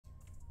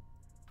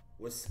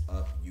What's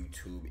up,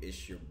 YouTube?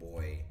 It's your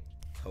boy,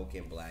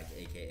 Token Black,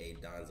 aka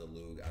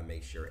Donzalug. I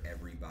make sure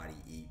everybody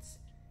eats.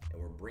 And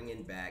we're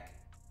bringing back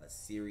a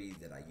series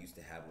that I used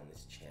to have on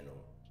this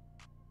channel.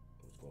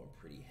 It was going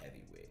pretty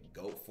heavy with.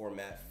 GOAT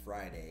Format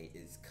Friday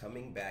is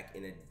coming back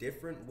in a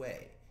different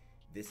way.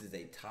 This is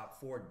a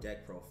top 4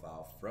 deck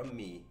profile from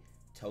me,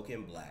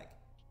 Token Black,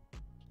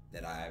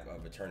 that I have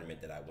of a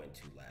tournament that I went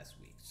to last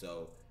week.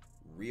 So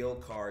real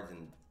cards,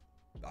 and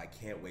I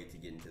can't wait to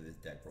get into this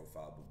deck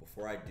profile. But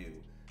before I do,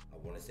 I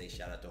want to say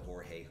shout out to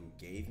Jorge, who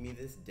gave me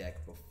this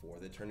deck before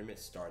the tournament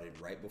started,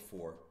 right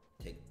before.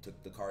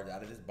 Took the cards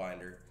out of his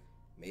binder,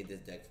 made this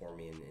deck for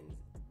me, and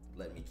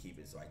let me keep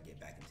it so I can get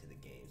back into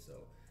the game. So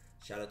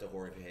shout out to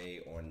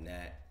Jorge on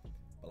that.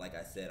 But like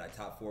I said, I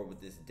top 4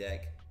 with this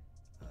deck.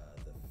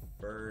 The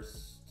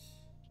first,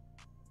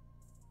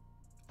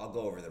 I'll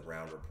go over the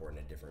round report in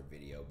a different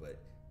video,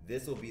 but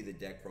this will be the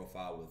deck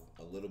profile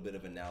with a little bit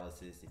of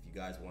analysis. If you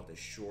guys want the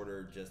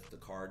shorter, just the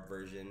card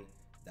version,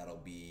 that'll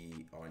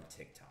be on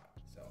TikTok.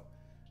 So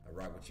I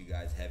rock with you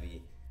guys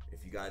heavy.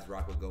 If you guys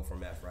rock with GOAT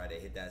Format Friday,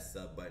 hit that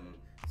sub button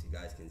so you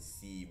guys can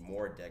see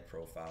more deck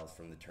profiles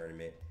from the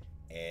tournament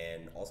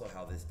and also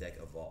how this deck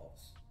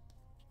evolves.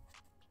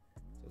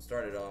 So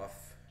started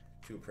off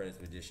 2 Apprentice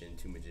Magician,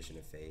 2 Magician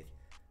of Faith.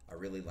 I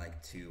really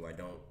like 2. I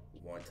don't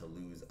want to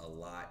lose a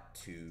lot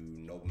to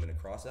Nobleman and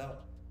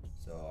Crossout,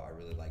 so I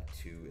really like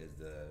 2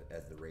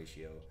 as the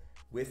ratio.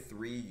 With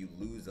 3, you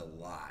lose a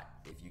lot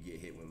if you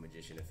get hit with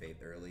Magician of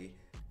Faith early,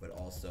 but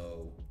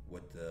also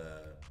what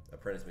the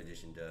Apprentice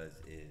Magician does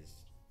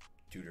is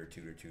tutor,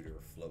 tutor, tutor,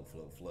 float,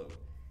 float, float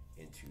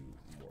into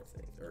more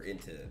things, or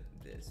into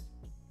this.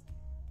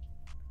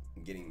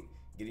 Getting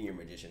your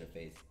Magician of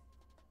Faith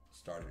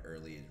started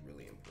early is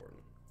really important.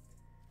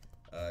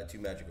 2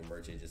 Magical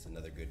Merchant, just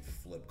another good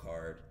flip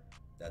card.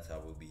 That's how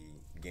we'll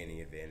be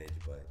gaining advantage,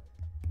 but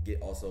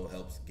also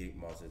helps get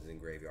monsters in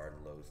graveyard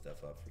and load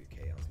stuff up for your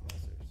Chaos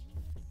monsters.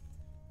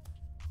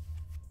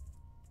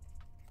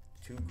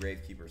 2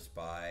 Gravekeeper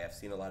Spy. I've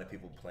seen a lot of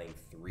people playing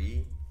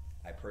 3.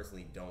 I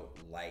personally don't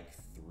like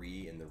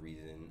 3, and the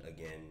reason,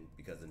 again,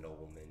 because of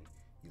Nobleman.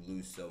 You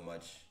lose so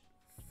much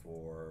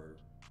for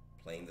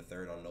playing the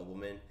 3rd on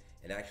Nobleman,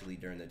 and actually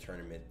during the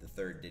tournament, the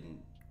 3rd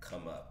didn't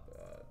come up.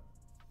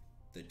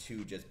 The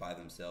 2 just by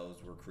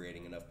themselves were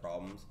creating enough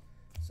problems,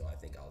 so I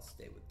think I'll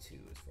stay with 2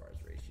 as far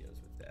as ratios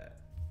with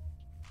that.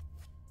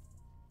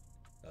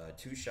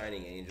 2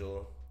 Shining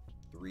Angel.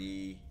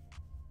 3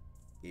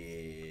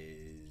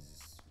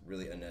 is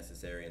really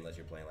unnecessary unless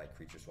you're playing like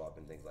creature swap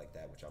and things like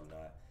that, which I'm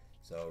not.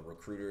 So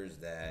recruiters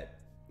that,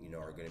 you know,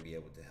 are going to be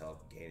able to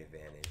help gain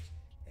advantage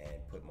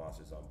and put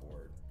monsters on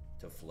board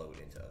to float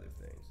into other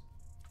things.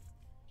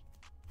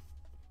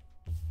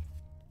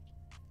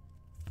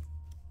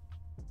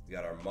 We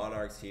got our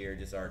Monarchs here,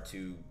 just our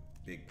 2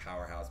 big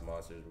powerhouse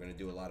monsters. We're going to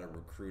do a lot of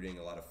recruiting,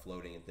 a lot of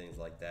floating and things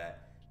like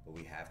that, but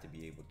we have to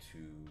be able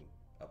to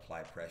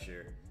apply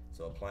pressure.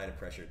 So applying the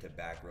pressure to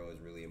back row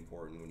is really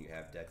important when you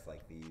have decks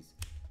like these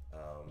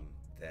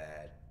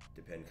that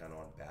depend kind of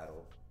on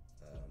battle.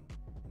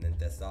 And then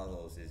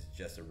Thessalos is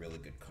just a really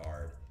good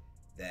card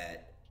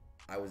that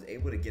I was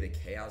able to get a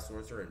Chaos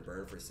Sorcerer and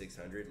burn for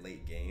 600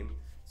 late game.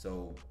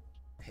 So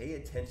pay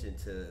attention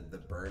to the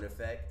burn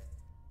effect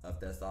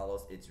of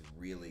Thessalos. It's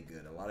really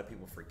good. A lot of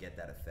people forget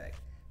that effect,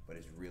 but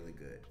it's really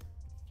good.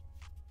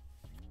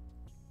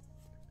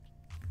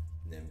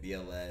 And then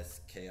BLS,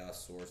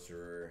 Chaos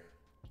Sorcerer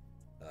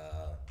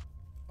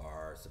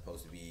are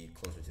supposed to be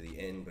closer to the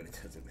end, but it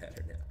doesn't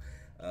matter now.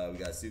 We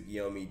got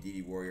Tsukiyomi,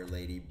 DD Warrior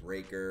Lady,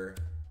 Breaker,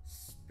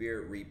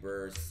 Spirit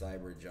Reaper,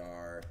 Cyber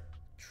Jar,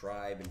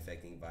 Tribe,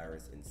 Infecting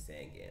Virus, and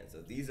Sangan.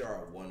 So these are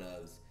our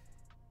one-ofs.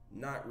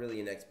 Not really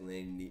an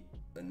explanation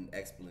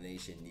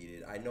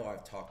needed. I know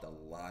I've talked a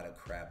lot of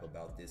crap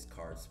about this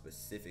card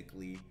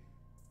specifically,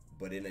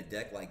 but in a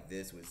deck like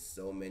this with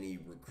so many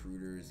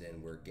recruiters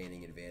and we're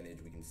gaining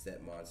advantage, we can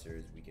set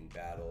monsters, we can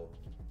battle,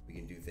 we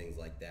can do things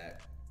like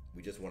that.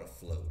 We just want to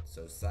float.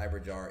 So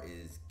Cyberjar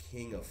is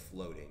king of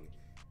floating,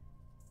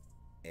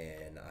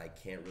 and I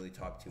can't really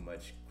talk too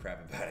much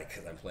crap about it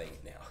because I'm playing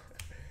it now.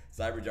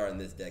 Cyberjar in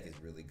this deck is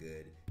really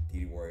good.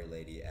 DD Warrior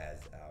Lady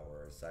as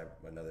our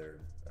another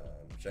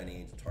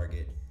Shining Angel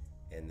target,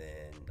 and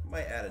then I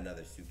might add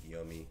another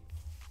Tsukiyomi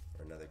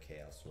or another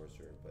Chaos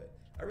Sorcerer, but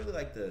I really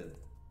like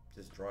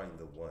just drawing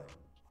the 1.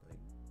 Like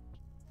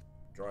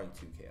drawing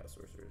 2 Chaos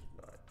Sorcerers is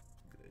not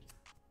good,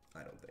 I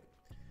don't think.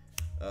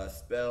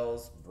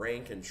 Spells,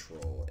 Brain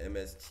Control,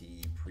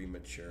 MST,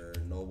 Premature,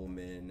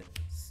 Nobleman,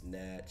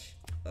 Snatch,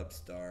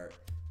 Upstart,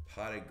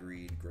 Pot of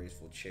Greed,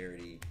 Graceful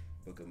Charity,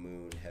 Book of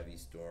Moon, Heavy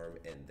Storm,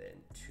 and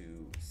then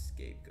 2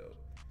 Scapegoat.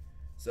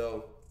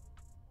 So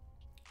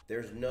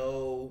there's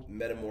no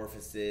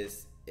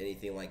metamorphosis,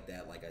 anything like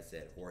that. Like I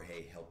said,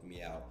 Jorge helped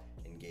me out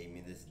and gave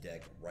me this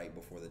deck right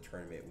before the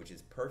tournament, which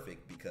is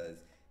perfect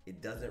because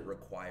it doesn't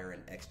require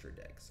an extra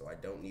deck. So I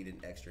don't need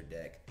an extra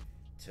deck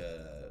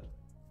to,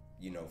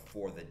 you know,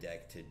 for the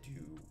deck to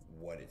do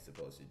what it's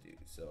supposed to do.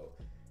 So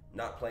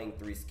Not playing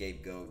 3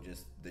 Scapegoat,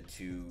 just the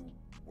 2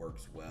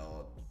 works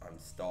well. I'm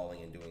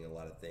stalling and doing a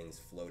lot of things,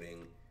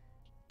 floating.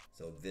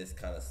 So this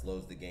kind of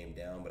slows the game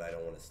down, but I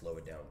don't want to slow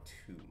it down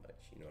too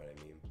much, you know what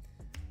I mean?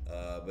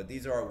 But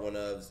these are our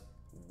one-ofs.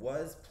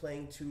 Was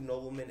playing 2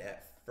 Noblemen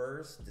at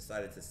first,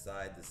 decided to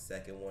side the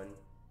second one.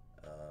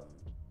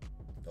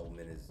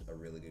 Nobleman is a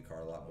really good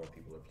card. A lot more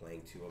people are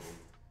playing 2 of them.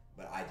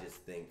 But I just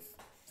think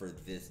for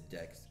this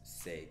deck's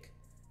sake,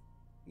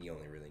 you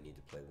only really need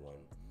to play 1.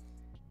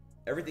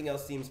 Everything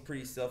else seems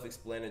pretty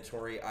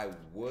self-explanatory. I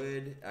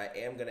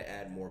am going to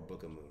add more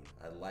Book of Moon.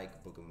 I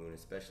like Book of Moon,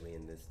 especially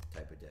in this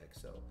type of deck,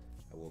 so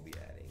I will be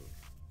adding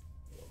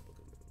more Book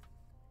of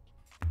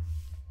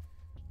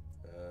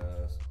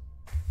Moon.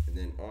 And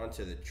then on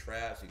to the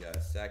traps. You got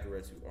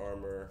Sakuretsu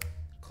Armor,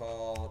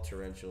 Call,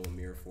 Torrential,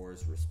 Mirror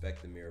Force,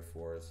 Respect the Mirror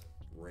Force,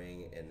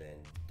 Ring, and then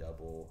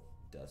double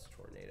Dust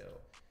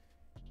Tornado.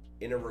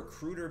 In a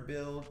recruiter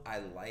build, I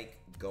like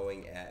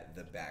going at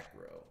the back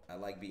row. I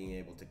like being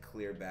able to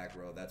clear back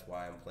row. That's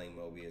why I'm playing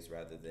Mobius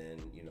rather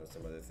than, you know,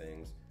 some other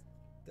things,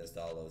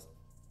 Destalos.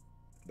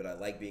 But I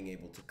like being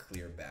able to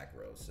clear back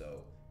row.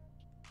 So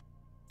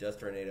Dust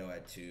Tornado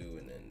at 2,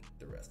 and then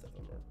the rest of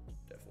them are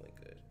definitely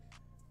good.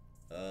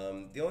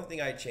 The only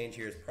thing I'd change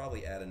here is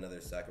probably add another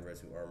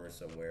Sakuretsu Armor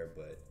somewhere,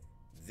 but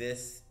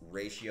this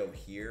ratio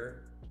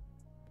here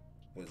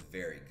was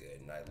very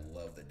good, and I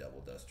love the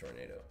double Dust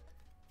Tornado.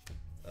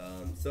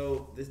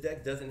 So this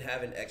deck doesn't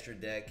have an extra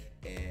deck,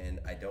 and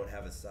I don't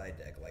have a side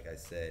deck. Like I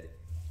said,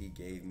 he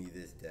gave me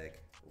this deck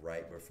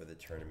right before the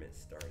tournament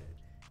started,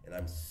 and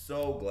I'm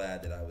so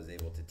glad that I was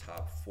able to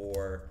top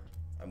 4.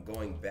 I'm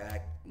going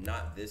back,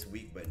 not this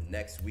week, but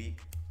next week.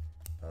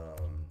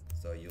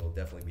 So you'll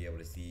definitely be able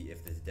to see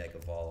if this deck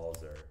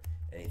evolves or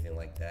anything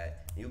like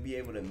that. You'll be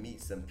able to meet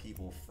some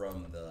people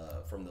from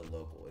the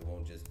local. It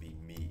won't just be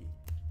me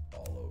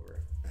all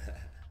over.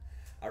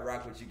 I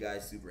rock with you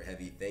guys super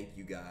heavy. Thank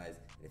you guys.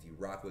 And if you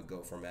rock with Go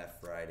Fomat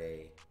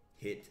Friday,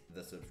 hit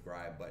the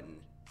subscribe button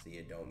so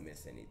you don't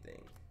miss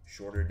anything.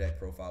 Shorter deck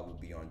profile will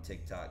be on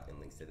TikTok, and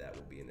links to that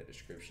will be in the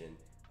description.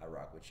 I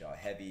rock with y'all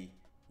heavy.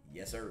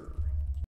 Yes, sir.